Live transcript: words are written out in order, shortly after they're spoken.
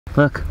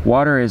Look,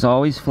 water is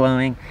always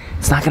flowing.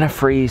 It's not gonna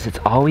freeze, it's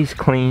always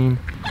clean.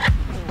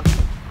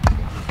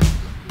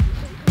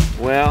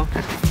 Well,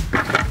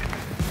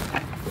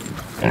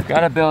 I've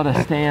gotta build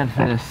a stand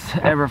for this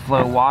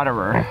Everflow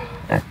waterer.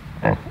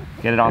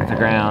 Get it off the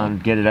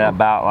ground, get it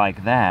about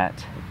like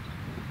that.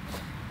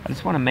 I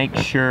just wanna make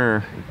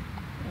sure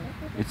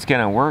it's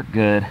gonna work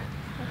good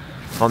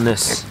on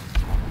this.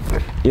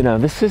 You know,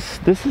 this is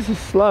a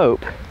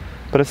slope,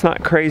 but it's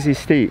not crazy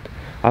steep.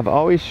 I've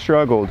always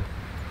struggled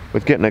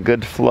with getting a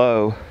good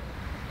flow,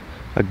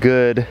 a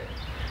good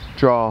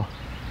draw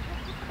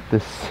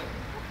this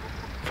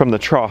from the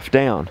trough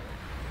down.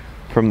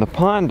 From the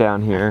pond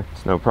down here,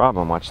 it's no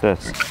problem, watch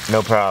this,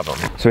 no problem.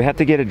 So we have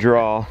to get a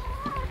draw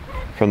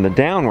from the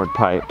downward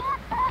pipe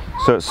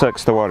so it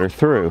sucks the water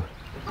through.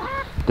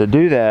 To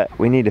do that,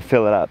 we need to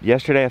fill it up.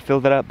 Yesterday I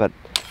filled it up, but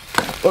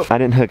I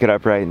didn't hook it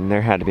up right and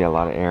there had to be a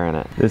lot of air in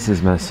it. This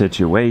is my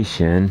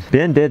situation.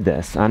 Ben did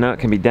this. I know it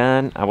can be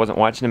done. I wasn't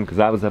watching him because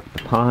I was up at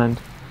the pond.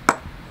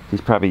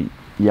 He's probably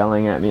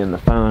yelling at me in the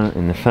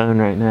phone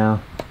right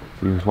now.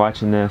 He was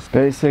watching this.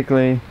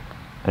 Basically,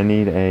 I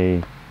need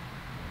a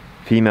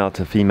female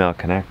to female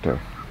connector.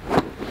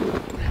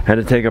 Had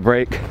to take a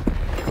break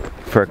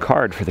for a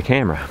card for the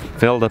camera.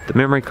 Filled up the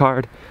memory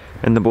card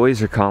and the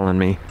boys are calling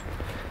me.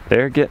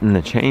 They're getting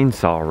the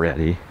chainsaw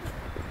ready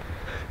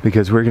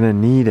because we're gonna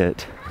need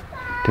it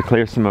to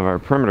clear some of our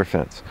perimeter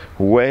fence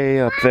way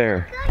up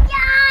there.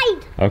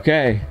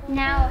 Okay.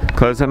 Now.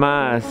 Close them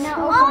eyes.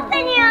 Now open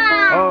your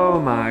eyes. Oh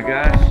my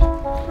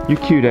gosh. You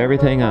queued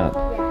everything up.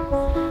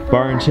 Yes.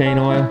 Bar and chain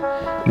oil.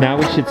 Now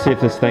we should see if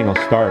this thing will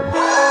start.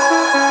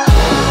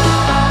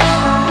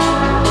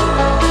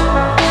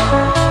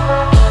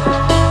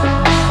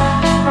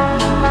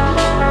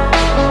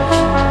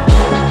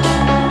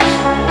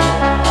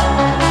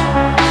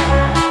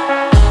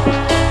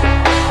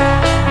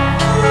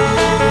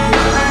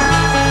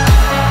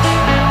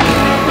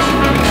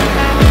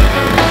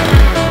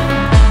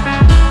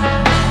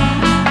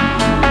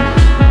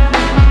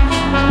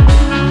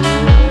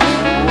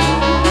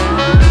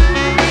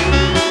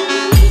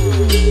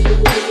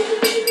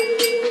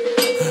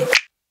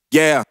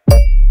 Yeah.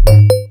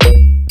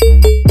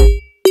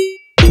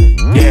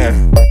 Yeah.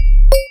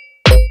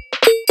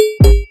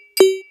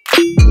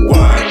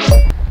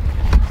 What?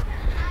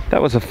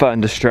 That was a fun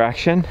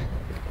distraction.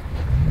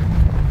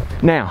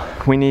 Now,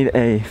 we need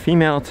a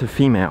female to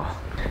female.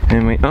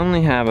 And we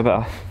only have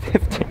about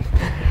 15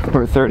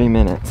 or 30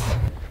 minutes.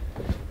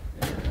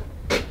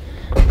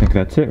 I think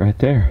that's it right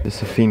there.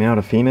 Just a female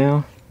to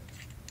female.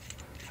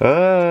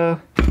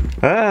 Oh,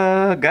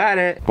 got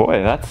it.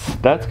 Boy,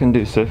 that's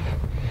conducive.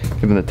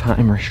 Given the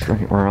time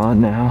restraint we're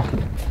on now.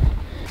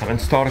 I've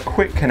installed a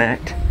quick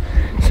connect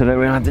so that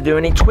we don't have to do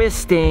any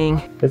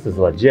twisting. This is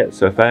legit,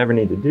 so if I ever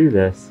need to do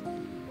this,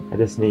 I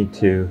just need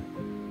to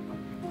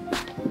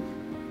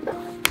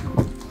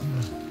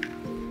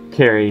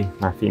carry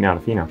my female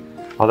to female.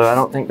 Although I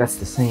don't think that's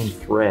the same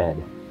thread.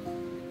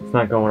 It's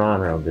not going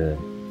on real good.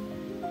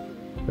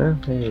 Well,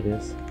 there it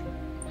is.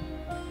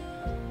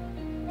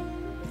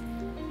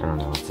 I don't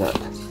know what's up.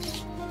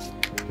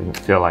 Doesn't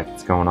feel like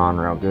it's going on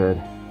real good.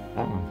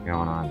 That one's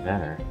going on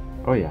better.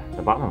 Oh yeah,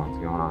 the bottom one's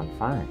going on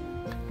fine.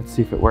 Let's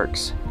see if it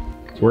works.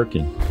 It's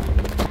working.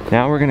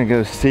 Now we're gonna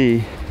go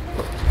see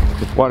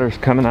if water's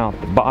coming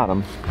out the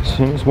bottom. As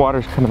soon as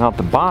water's coming out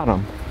the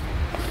bottom,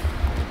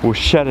 we'll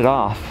shut it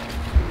off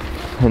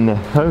and the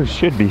hose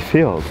should be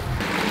filled.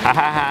 Ha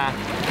ha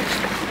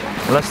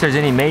ha. Unless there's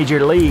any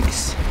major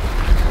leaks,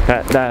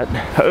 that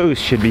hose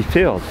should be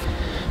filled.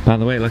 By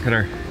the way, look at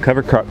our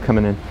cover crop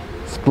coming in.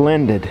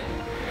 Splendid.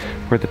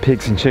 Where the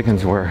pigs and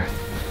chickens were.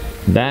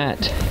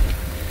 That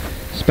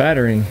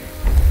spattering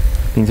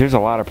means there's a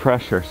lot of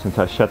pressure since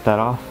I shut that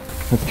off.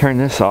 Let's turn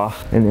this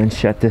off and then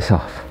shut this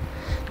off.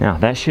 Now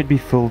that should be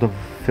filled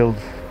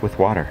with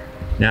water.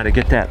 Now to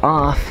get that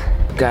off,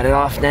 got it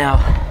off now.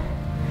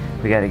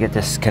 We got to get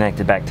this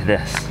connected back to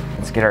this.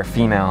 Let's get our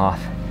female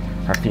off,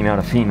 our female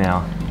to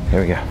female.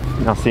 There we go.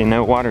 Now see,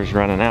 no water's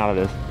running out of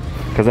this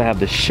because I have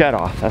the shut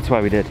off. That's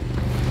why we did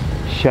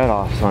shut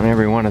offs on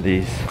every one of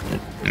these.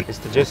 Is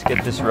to just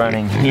get this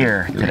running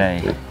here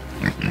today.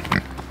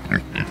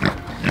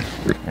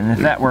 And if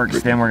that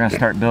works, then we're gonna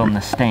start building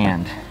the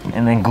stand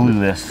and then glue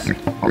this, you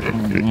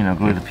know,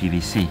 glue the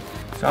PVC.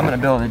 So I'm gonna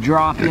build a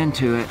drop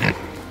into it,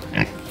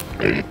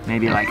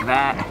 maybe like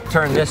that.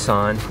 Turn this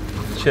on,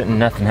 shouldn't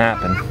nothing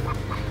happen,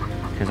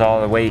 because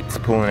all the weight's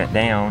pulling it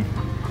down.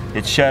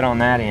 It's shut on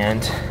that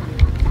end,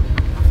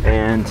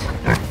 and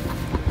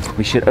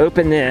we should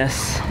open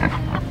this.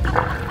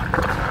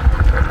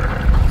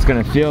 It's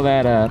gonna fill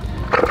that up.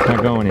 It's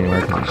not going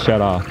anywhere because it's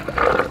shut off.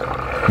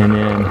 And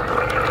then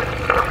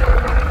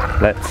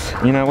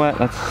you know what?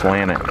 Let's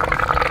slam it.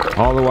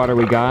 All the water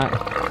we got.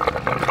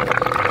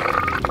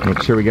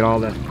 Make sure we get all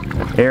the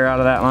air out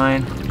of that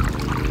line.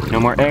 No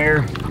more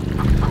air.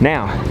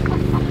 Now,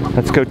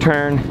 let's go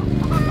turn.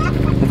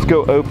 Let's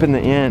go open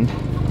the end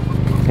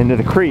into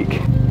the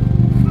creek.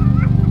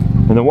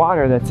 And the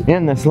water that's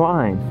in this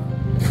line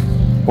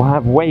will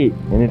have weight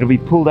and it'll be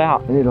pulled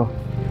out and it'll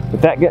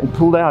With that getting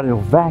pulled out,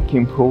 it'll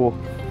vacuum pull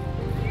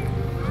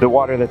the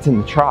water that's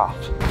in the trough.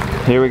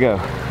 Here we go.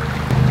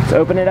 Let's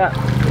open it up.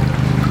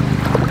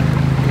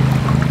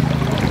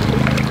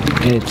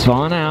 It's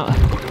falling out.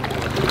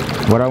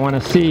 What I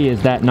want to see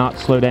is that not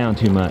slow down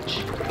too much.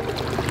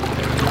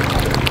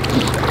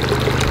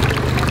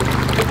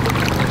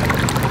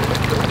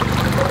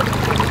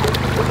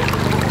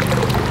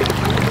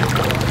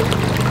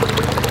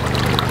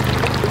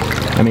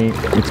 I mean,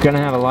 it's going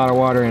to have a lot of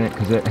water in it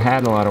because it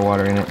had a lot of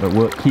water in it, but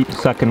we'll keep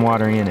sucking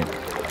water in it.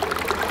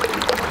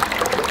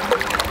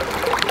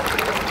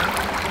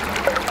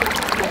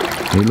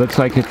 It looks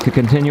like it's a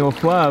continual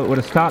flow. It would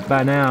have stopped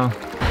by now.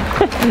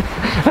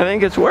 I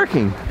think it's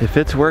working. If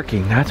it's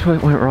working, that's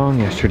what went wrong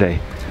yesterday.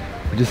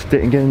 We just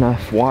didn't get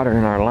enough water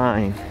in our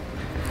line,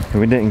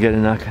 and we didn't get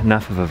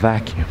enough of a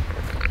vacuum.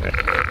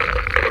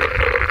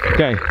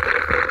 Okay.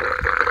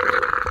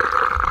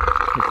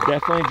 It's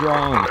definitely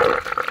drawing.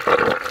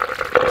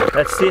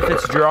 Let's see if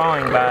it's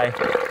drawing by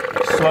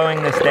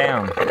slowing this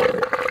down.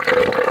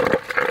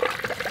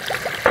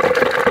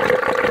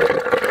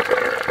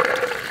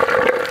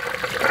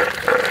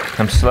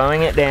 I'm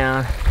slowing it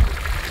down.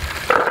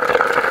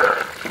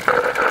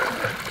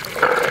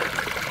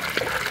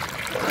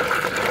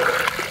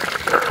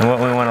 And what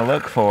we want to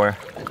look for,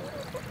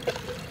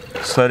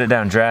 slowed it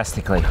down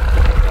drastically.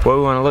 What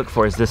we want to look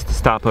for is this to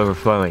stop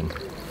overflowing.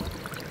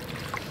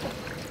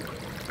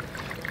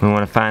 We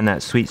want to find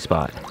that sweet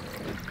spot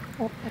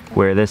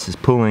where this is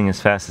pulling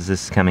as fast as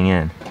this is coming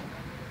in.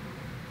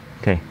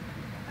 Okay,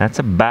 that's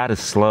about as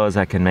slow as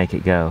I can make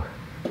it go.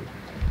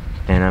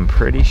 And I'm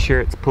pretty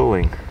sure it's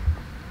pulling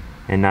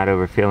and not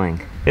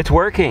overfilling. It's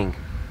working.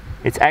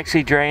 It's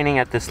actually draining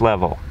at this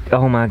level.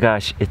 Oh my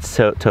gosh, it's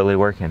so totally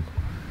working.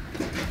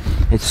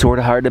 It's sort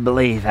of hard to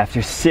believe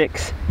after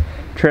 6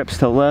 trips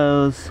to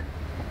Lowe's,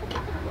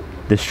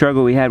 the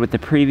struggle we had with the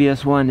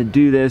previous one to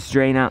do this,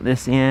 drain out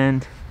this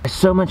end. There's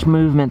so much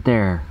movement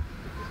there.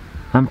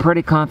 I'm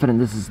pretty confident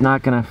this is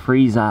not gonna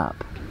freeze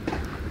up.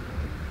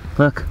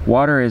 Look,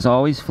 water is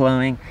always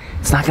flowing.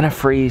 It's not gonna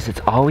freeze,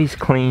 it's always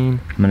clean.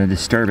 I'm gonna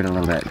disturb it a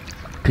little bit.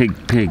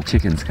 Pig,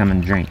 chickens, come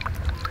and drink.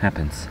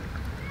 Happens.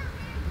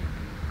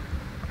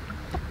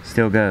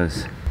 Still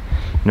goes.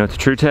 You know what the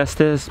true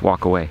test is?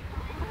 Walk away.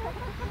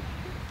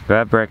 Go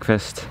have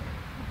breakfast,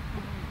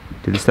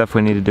 do the stuff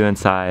we need to do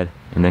inside,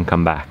 and then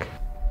come back.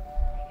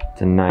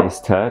 It's a nice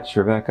touch,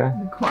 Rebecca.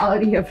 The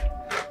quality of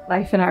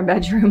life in our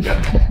bedroom.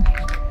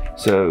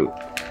 So,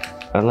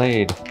 what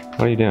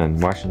are you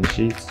doing? Washing the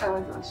sheets? I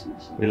was washing the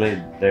sheets. We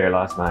laid there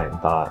last night and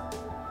thought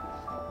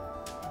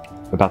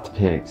about the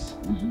pigs.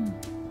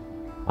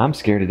 I'm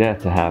scared to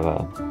death to have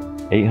a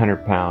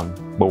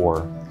 800-pound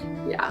boar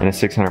and a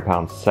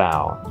 600-pound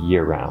sow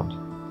year round.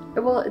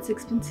 Well, it's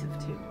expensive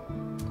too.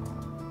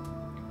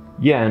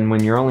 Yeah, and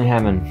when you're only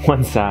having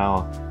 1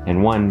 sow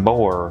and 1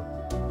 boar,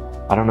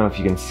 I don't know if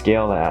you can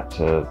scale that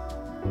to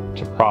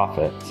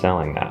profit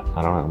selling that.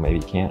 I don't know, maybe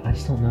you can't. I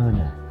just don't know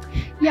that.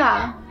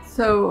 Yeah,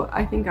 so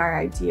I think our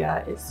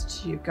idea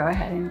is to go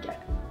ahead and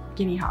get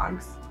guinea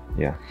hogs.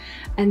 Yeah.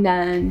 And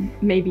then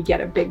maybe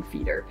get a big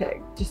feeder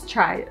pig. Just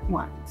try it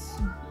once.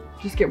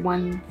 Just get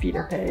 1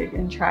 feeder pig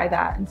and try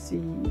that and see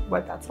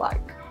what that's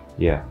like.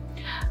 Yeah.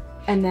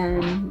 And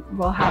then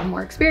we'll have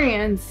more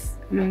experience.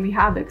 I mean, we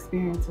have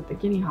experience with the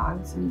guinea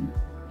hogs and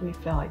we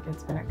feel like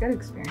it's been a good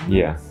experience.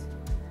 Yeah.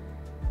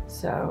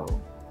 So.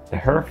 The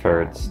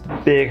Herefords, the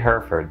big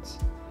Herefords,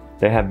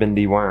 they have been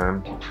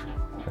dewormed.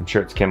 I'm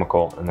sure it's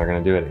chemical and they're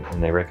gonna do it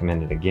and they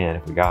recommend it again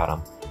if we got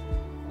them.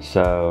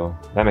 So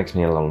that makes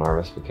me a little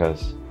nervous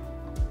because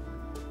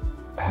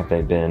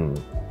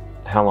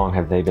how long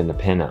have they been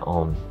dependent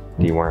on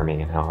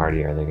deworming and how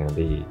hardy are they gonna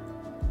be?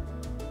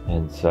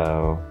 And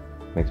so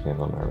it makes me a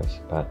little nervous,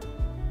 but.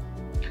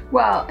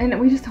 Well, and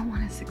we just don't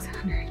want a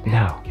 600.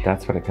 No,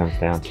 that's what it comes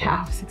down to.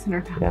 Cow,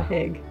 600-pound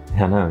pig.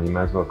 I know, you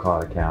might as well call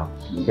it a cow.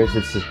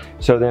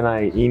 So then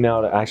I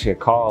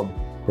called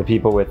the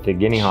people with the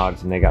guinea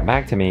hogs and they got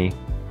back to me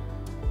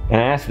and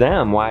I asked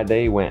them why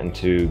they went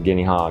into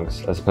guinea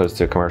hogs as opposed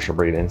to commercial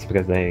breed. And it's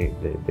because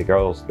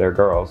they're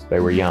girls, they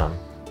were young.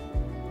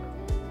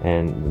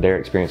 And their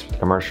experience with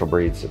commercial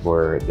breeds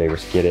were they were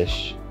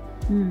skittish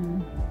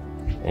and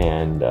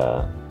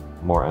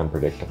more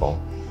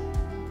unpredictable.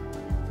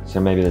 So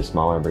maybe the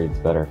smaller breed's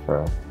better for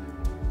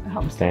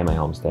a family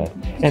homestead.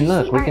 And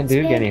look, we can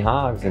do guinea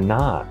hogs and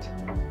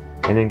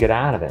then get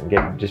out of it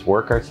and just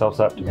work ourselves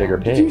up to bigger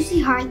pigs. Did you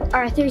see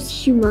Arthur's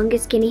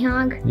humongous guinea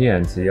hog? Yeah,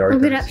 and see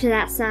Arthur's. Look it up to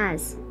that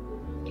size.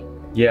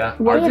 Yeah,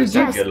 Arthur's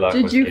had good luck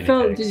with guinea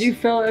pigs. Did you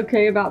feel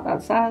okay about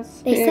that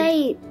size? They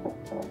say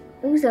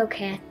it was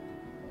okay.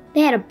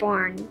 They had a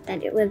barn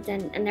that it lived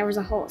in, and there was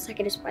a hole, so I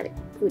could just pour the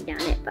food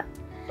down it. But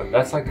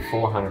that's like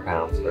 400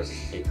 pounds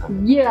versus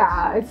 800.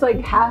 Yeah, it's like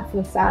half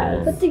the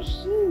size. But they're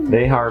huge.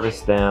 They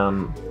harvest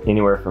them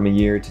anywhere from 1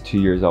 year to 2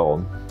 years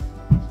old.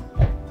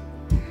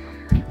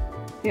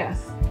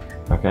 Yes.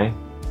 Okay.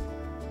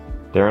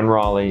 They're in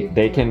Raleigh.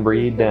 They can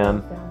breed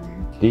them.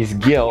 These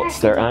gilts,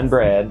 they're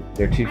unbred.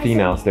 They're 2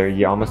 females.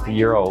 They're almost 1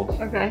 year old.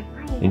 Okay.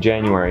 In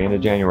January, end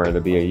of January,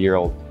 they'll be 1 year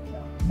old.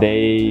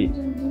 they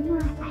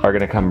are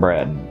gonna come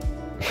bred.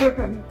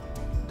 Okay.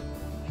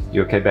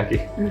 You okay,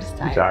 Becky? I'm just You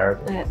tired. tired?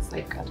 And it's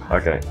like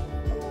Okay.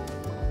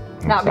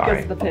 I'm Not because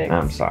sorry. of the pigs.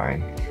 I'm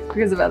sorry.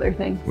 because of other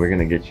things. We're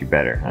gonna get you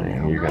better, honey.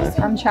 You're gonna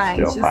I'm trying.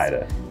 still It's fight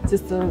it.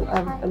 just a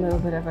little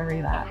bit of a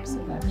relapse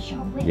of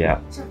everything. Yeah.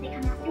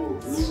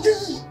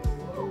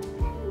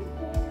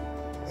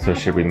 So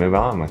should we move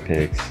on with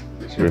pigs?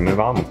 Should we move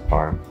on with the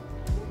farm?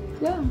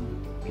 Yeah,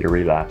 If you're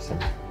relapsing.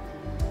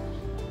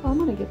 I'm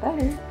gonna get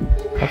better.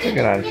 That's a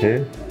good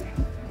attitude.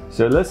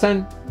 So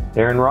listen,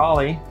 they're in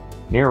Raleigh,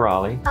 near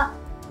Raleigh.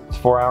 It's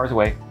 4 hours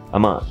away, a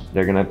month.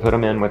 They're gonna put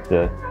them in with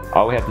the,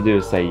 all we have to do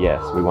is say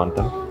yes, we want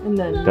them. And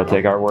then They'll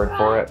take our word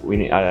for it.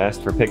 I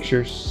asked for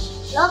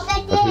pictures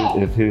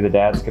of who the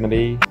dad's gonna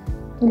be.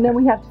 and then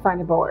we have to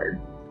find a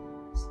board.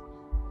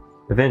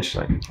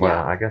 Eventually. Well,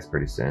 Yeah. I guess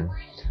pretty soon.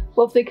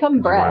 Well, if they come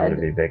We want them to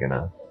bred, be big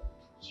enough.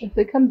 if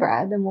they come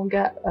bred, then we'll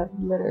get a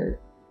litter,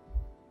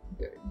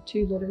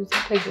 2 litters of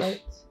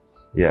piglets,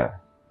 Yeah,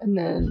 and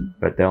then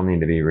but they'll need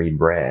to be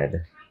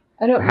rebred.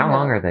 I don't How know.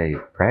 long are they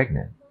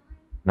pregnant?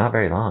 Not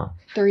very long.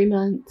 3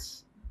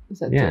 months. Is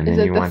that Yeah, and is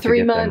then it you the want to 3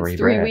 get them months,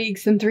 3 rebred.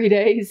 weeks, and 3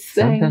 days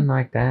thing? Something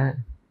like that.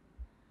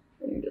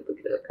 I need to look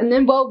it up. And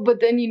then, well, but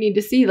then you need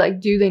to see,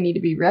 like, do they need to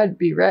be rebred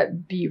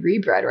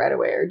right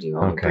away, or do you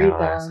only Okay, breed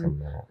I'll ask them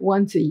them that.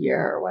 once a year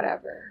or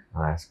whatever?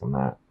 I'll ask them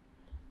that.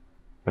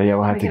 But yeah,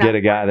 we'll have We to can get a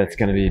have guy that's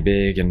going to be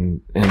big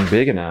and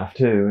big enough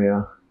too.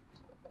 Yeah.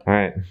 All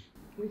right.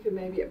 We could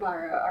maybe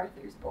borrow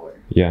Arthur's board.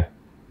 Yeah.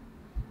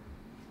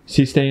 Is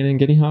he staying in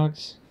Guinea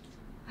Hogs?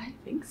 I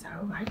think so. I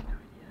have no idea.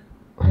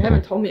 They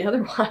haven't told me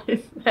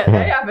otherwise.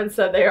 They haven't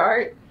said they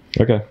aren't.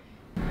 Okay.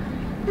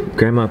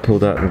 Grandma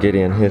pulled up and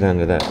Gideon hid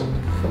under that.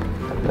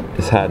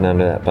 Is hiding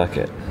under that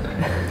bucket.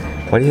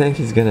 What do you think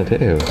he's gonna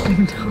do? I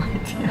have no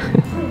idea.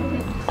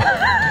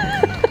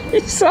 He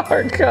saw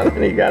her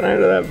coming. He got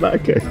under that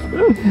bucket.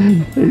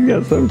 He's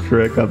got some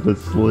trick up his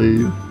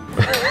sleeve.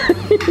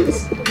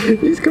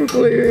 he's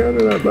completely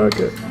under that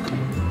bucket.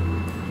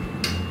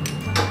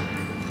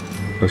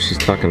 Oh, she's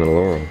talking to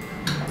Laurel.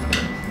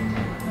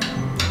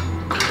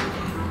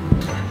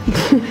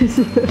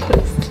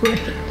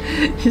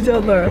 She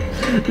told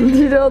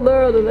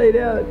Laurel to lay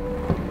down.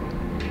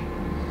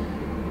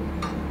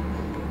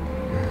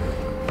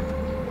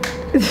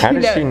 How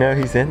does she know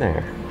he's in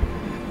there?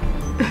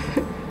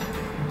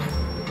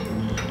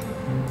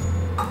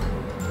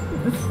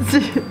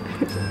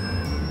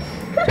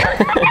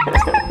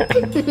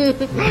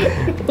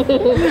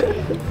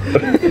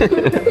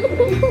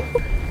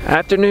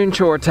 Afternoon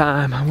chore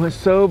time. I went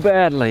so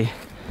badly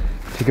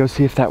to go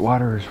see if that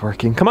water is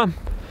working. Come on,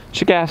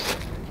 shake ass.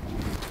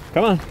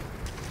 Come on.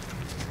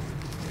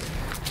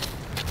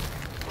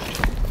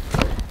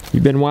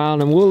 You've been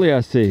wild and woolly,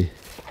 I see.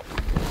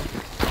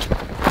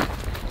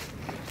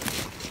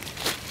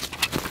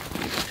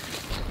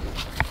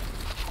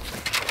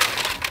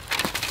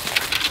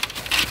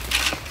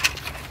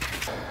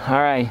 All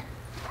right,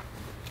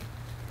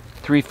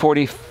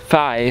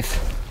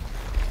 3:45,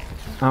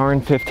 hour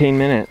and 15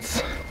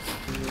 minutes.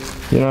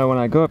 You know, when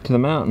I go up to the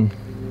mountain,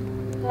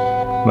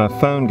 my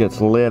phone gets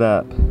lit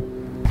up.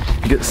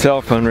 Get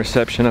cell phone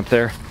reception up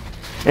there.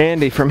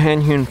 Andy from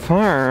Hanhune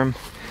Farm,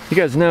 you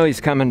guys know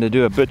he's coming to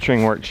do a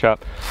butchering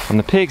workshop on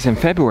the pigs in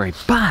February,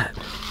 but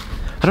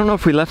I don't know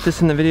if we left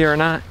this in the video or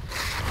not,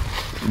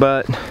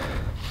 but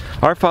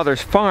our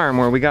father's farm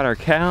where we got our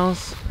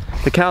cows,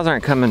 the cows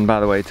aren't coming, by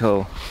the way,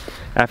 till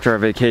after our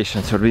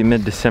vacation, so it'll be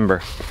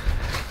mid-December.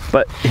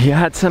 But he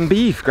had some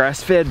beef,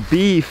 grass-fed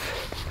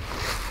beef,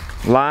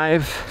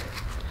 live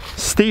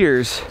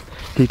steers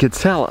he could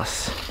sell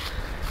us.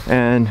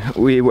 And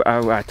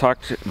I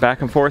talked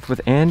back and forth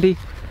with Andy,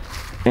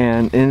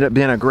 and it ended up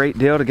being a great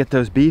deal to get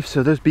those beefs.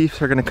 So those beefs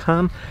are gonna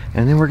come,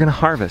 and then we're gonna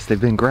harvest. They've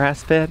been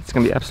grass-fed. It's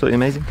gonna be absolutely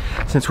amazing.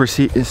 Since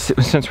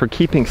we're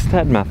keeping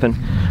Stud Muffin,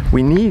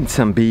 we need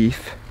some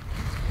beef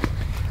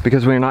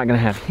because we're not gonna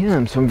have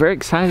him. So I'm very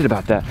excited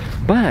about that.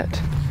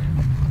 But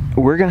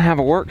we're gonna have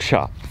a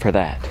workshop for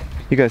that.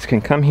 You guys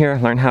can come here,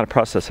 learn how to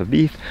process a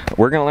beef.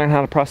 We're gonna learn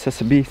how to process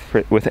a beef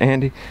with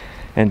Andy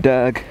and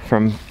Doug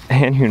from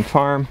Hanhune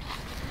Farm.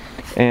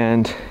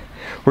 And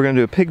we're gonna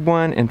do a pig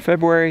one in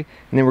February,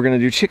 and then we're gonna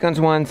do chickens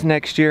ones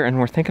next year, and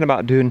we're thinking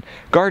about doing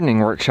gardening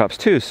workshops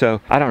too. So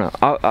I don't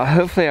know,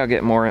 hopefully I'll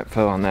get more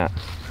info on that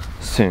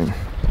soon.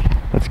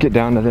 Let's get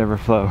down to the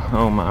Everflow.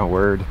 Oh my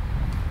word.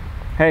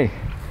 Hey,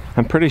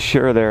 I'm pretty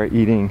sure they're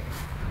eating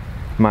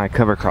my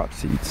cover crop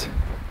seeds.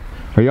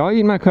 Are y'all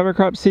eating my cover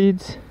crop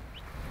seeds?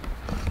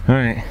 All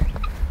right,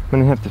 I'm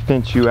gonna have to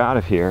fence you out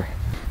of here.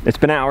 It's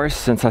been hours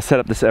since I set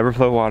up this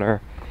Everflow water.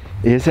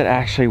 Is it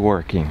actually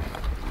working?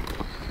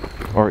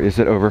 Or is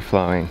it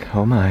overflowing?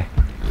 Oh my.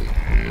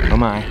 Oh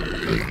my.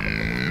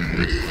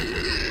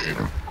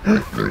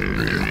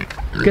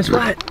 Guess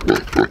what?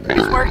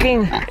 It's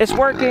working. It's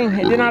working.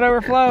 It did not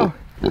overflow.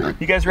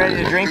 You guys ready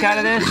to drink out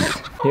of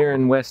this? Here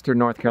in Western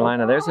North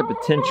Carolina, there's a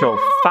potential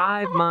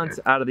 5 months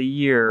out of the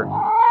year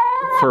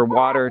for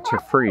water to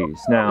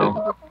freeze.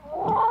 Now,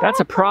 that's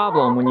a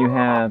problem when you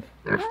have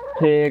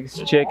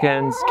pigs,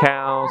 chickens,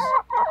 cows.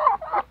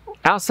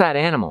 outside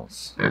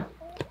animals.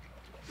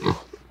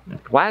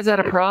 Why is that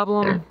a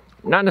problem?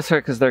 Not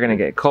necessarily because they're gonna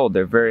get cold.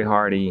 They're very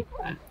hardy.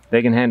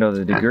 They can handle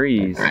the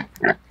degrees.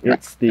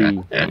 It's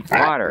the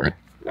water.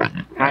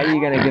 How are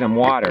you gonna get them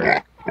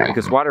water?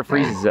 Because water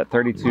freezes at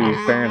 32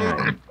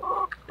 Fahrenheit.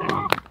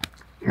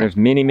 There's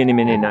many, many,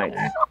 many nights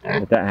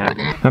that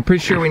happens. I'm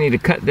pretty sure we need to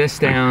cut this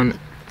down.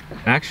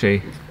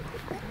 Actually,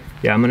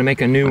 yeah, I'm gonna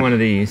make a new one of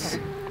these.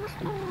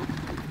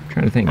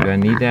 Trying to think, do I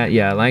need that?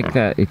 Yeah, I like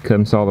that it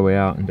comes all the way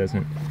out and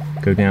doesn't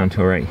go down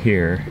till right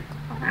here.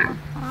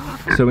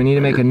 So we need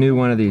to make a new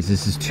one of these.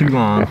 This is too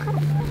long,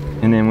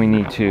 and then we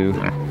need to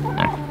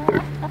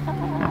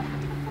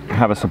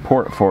have a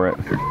support for it.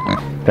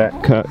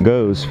 That cut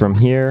goes from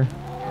here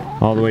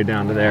all the way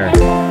down to there.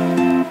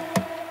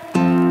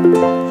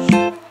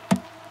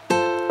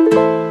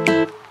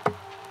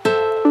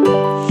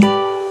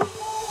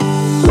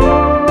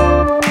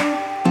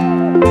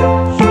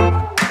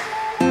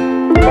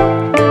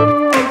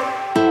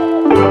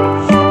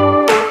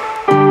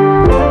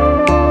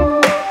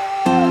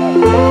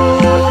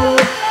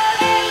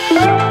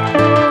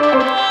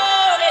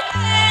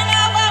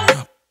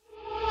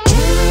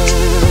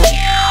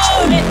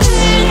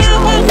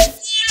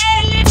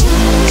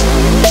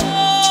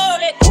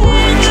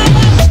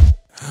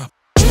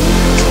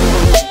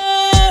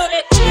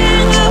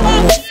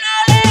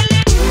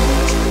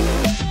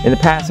 In the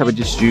past, I would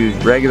just use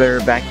regular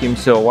vacuum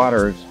seal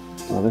waters.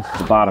 Well, this is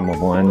the bottom of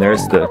one.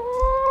 There's the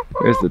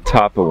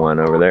top of one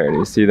over there. Do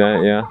you see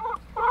that? Yeah.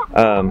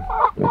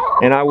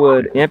 And I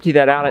would empty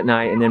that out at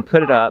night and then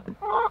put it up,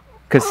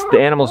 because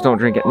the animals don't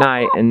drink at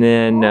night, and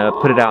then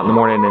put it out in the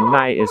morning. And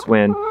night is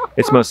when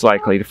it's most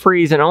likely to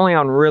freeze. And only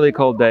on really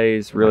cold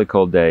days, would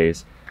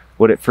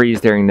it freeze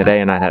during the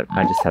day, and I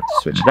just have to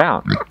switch it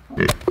out.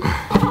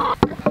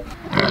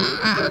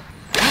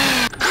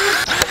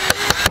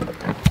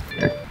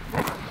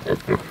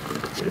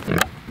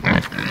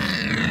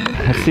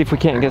 Let's see if we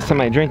can't get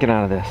somebody drinking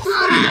out of this.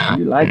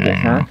 You like this,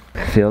 huh?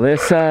 Fill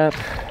this up.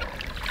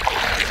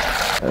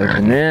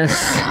 Open this.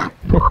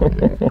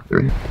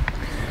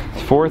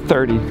 It's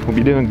 4:30. We'll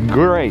be doing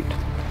great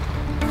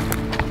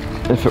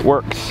if it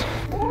works.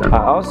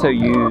 I also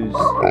use,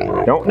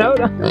 don't know.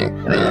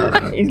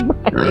 He's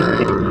biting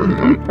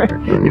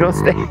me. You don't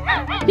stay,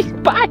 he's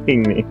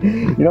biting me.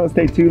 You don't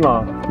stay too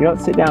long. You don't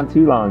sit down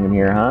too long in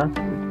here, huh?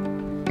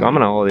 I'm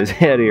gonna hold his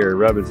head here,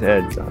 rub his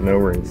head so I know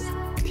where his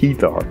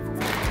teeth are.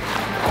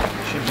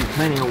 Should be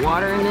plenty of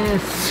water in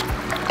this.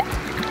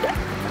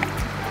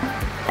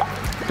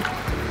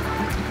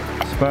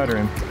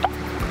 Sputtering.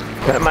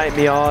 That might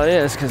be all it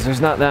is, because there's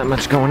not that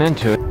much going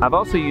into it. I've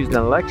also used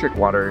an electric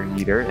water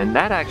heater, and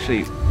it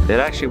actually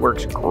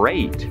works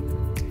great.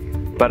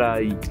 But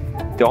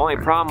the only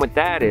problem with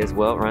that is,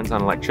 well, it runs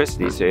on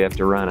electricity, so you have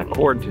to run a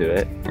cord to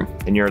it,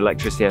 and your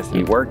electricity has to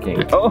be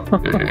working. Oh!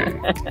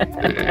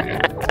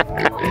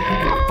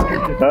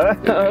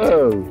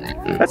 Oh!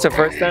 That's the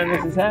first time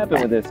this has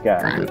happened with this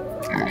guy.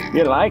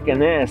 You're liking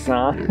this,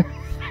 huh?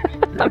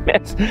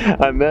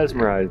 I'm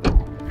mesmerized.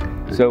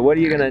 So what are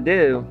you gonna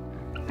do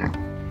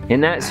in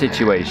that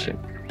situation?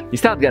 You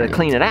still gotta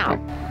clean it out.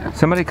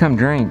 Somebody come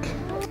drink.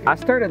 I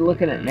started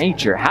looking at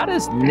nature. How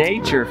does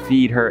nature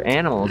feed her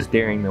animals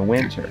during the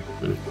winter?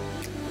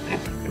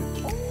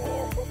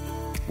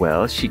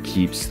 Well, she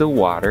keeps the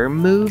water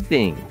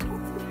moving.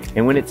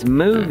 And when it's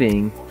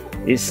moving,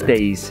 it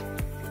stays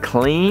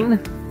clean,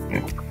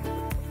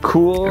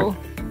 cool,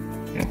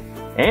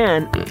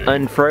 and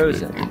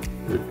unfrozen.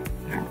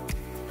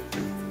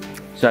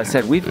 So I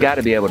said, we've got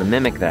to be able to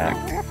mimic that.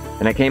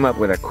 And I came up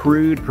with a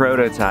crude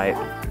prototype,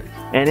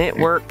 and it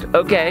worked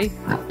okay.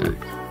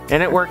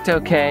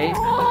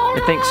 I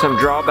think some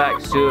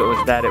drawbacks to it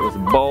was that it was a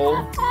bowl,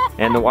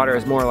 and the water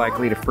is more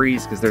likely to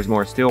freeze because there's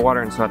more still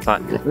water, and so I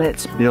thought,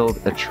 let's build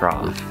a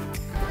trough.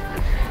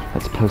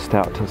 Let's post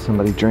out till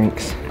somebody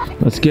drinks.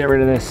 Let's get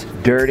rid of this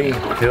dirty,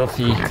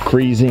 filthy,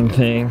 freezing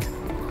thing.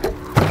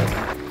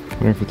 I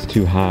wonder if it's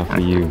too high for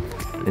you.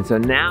 And so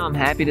now I'm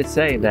happy to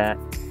say that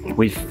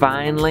we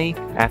finally,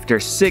 after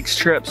 6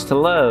 trips to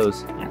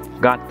Lowe's,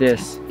 got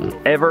this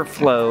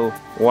Everflow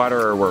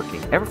waterer working.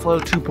 Everflow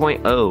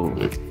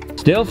 2.0.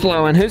 Still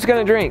flowing. Who's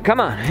gonna drink?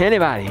 Come on,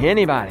 anybody.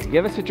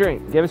 Give us a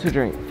drink.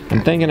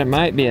 I'm thinking it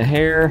might be a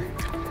hair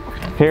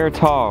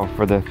tall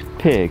for the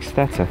pigs.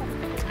 That's a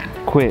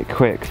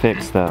quick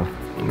fix though.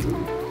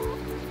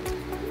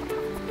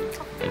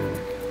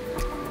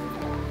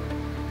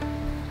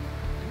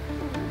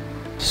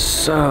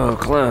 So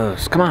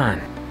close, come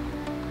on.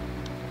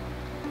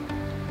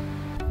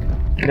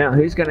 Now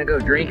who's gonna go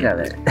drink of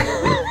it?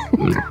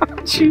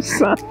 Choose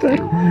something.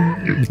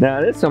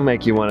 Now this will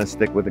make you want to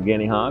stick with the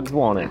guinea hogs,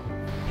 won't it?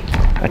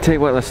 I tell you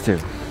what, let's do.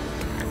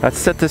 Let's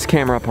set this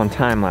camera up on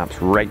time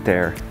lapse right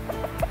there.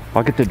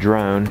 I'll get the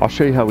drone. I'll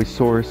show you how we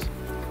source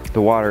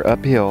the water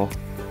uphill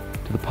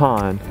to the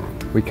pond.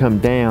 We come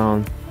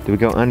down, then we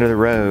go under the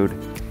road,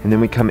 and then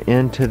we come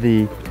into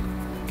the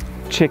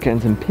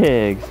chickens and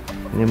pigs,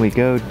 and then we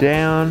go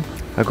down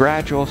a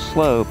gradual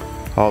slope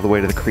all the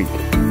way to the creek.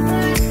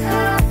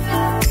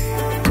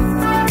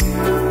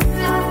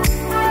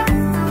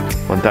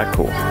 Isn't that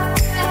cool?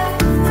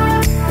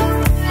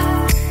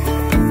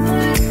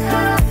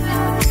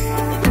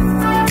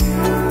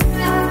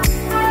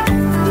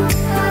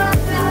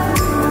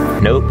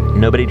 Nope,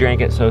 nobody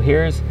drank it. So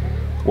here's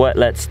what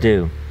let's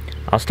do.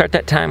 I'll start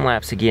that time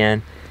lapse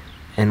again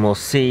and we'll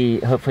see,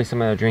 hopefully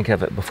somebody will drink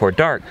of it before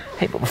dark.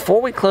 Hey, but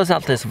before we close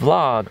out this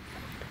vlog,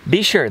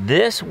 be sure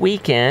this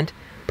weekend,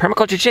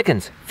 Permaculture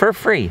Chickens for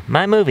free,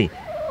 my movie.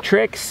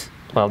 Tricks,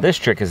 well, this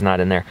trick is not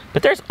in there,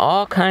 but there's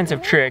all kinds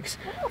of tricks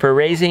for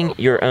raising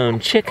your own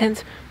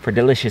chickens, for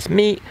delicious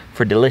meat,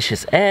 for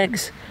delicious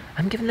eggs.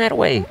 I'm giving that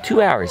away,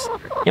 2 hours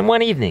in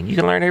one evening. You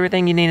can learn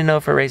everything you need to know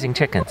for raising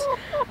chickens.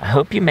 I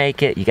hope you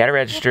make it. You gotta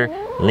register,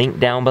 link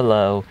down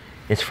below.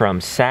 It's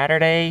from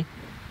Saturday,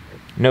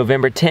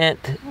 November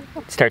 10th.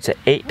 It starts at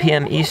 8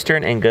 p.m.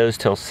 Eastern and goes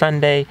till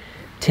Sunday,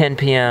 10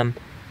 p.m.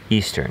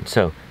 Eastern.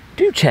 So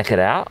do check it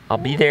out. I'll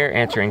be there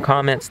answering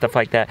comments, stuff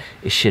like that.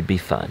 It should be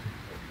fun.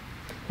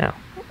 Now,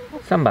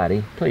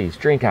 somebody, please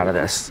drink out of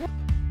this.